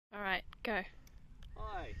Go.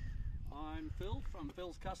 Hi, I'm Phil from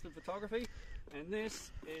Phil's Custom Photography, and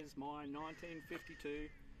this is my 1952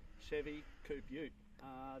 Chevy Coupe Ute.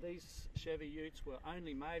 These Chevy Utes were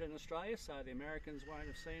only made in Australia, so the Americans won't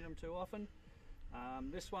have seen them too often.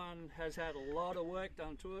 This one has had a lot of work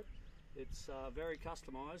done to it. It's very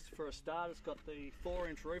customised. For a start, it's got the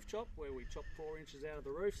 4-inch roof chop where we chop 4 inches out of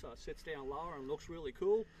the roof, so it sits down lower and looks really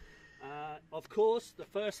cool. Of course, the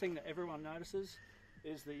first thing that everyone notices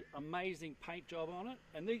is the amazing paint job on it,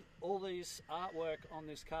 and all these artwork on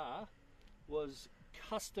this car was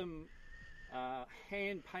custom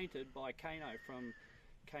hand painted by Kano from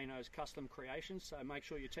Kano's Custom Creations, so make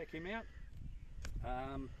sure you check him out.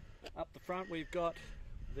 Up the front we've got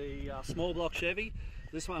the small block Chevy.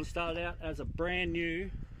 This one started out as a brand new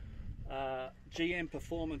GM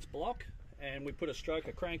Performance block, and we put a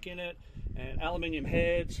stroker crank in it and aluminium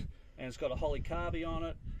heads, and it's got a Holly carby on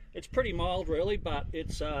it. It's pretty mild really, but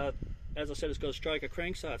it's as I said, it's got a stroker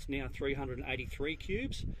crank, so it's now 383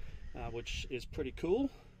 cubes, which is pretty cool.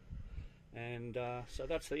 And so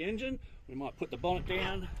that's the engine. We might put the bonnet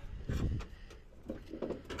down.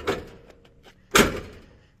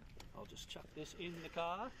 I'll just chuck this in the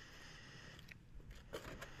car.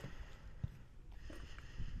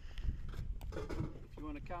 If you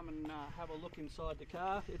want to come and have a look inside the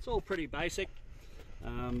car, it's all pretty basic,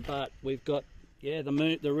 but we've got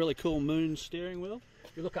the really cool moon steering wheel.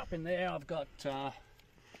 If you look up in there, I've got I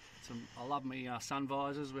love me sun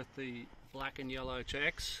visors with the black and yellow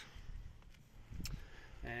checks,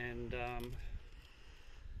 and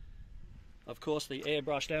of course the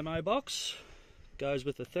airbrushed ammo box goes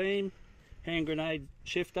with the theme. Hand grenade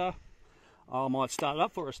shifter. I might start it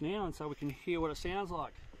up for us now, and so we can hear what it sounds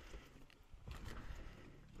like.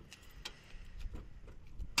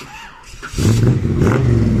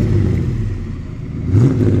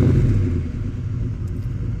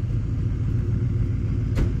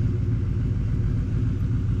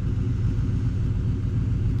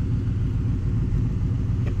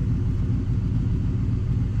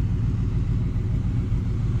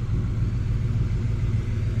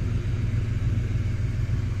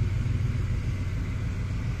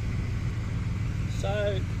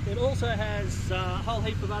 So it also has a whole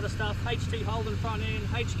heap of other stuff: HT Holden front end,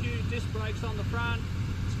 HQ disc brakes on the front.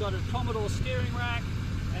 It's got a Commodore steering rack,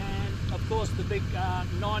 and of course the big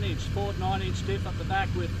 9-inch Ford 9-inch diff up the back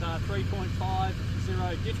with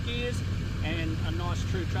 3.50 diff gears and a nice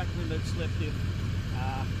true track limited slip diff.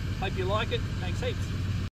 Hope you like it. Thanks heaps.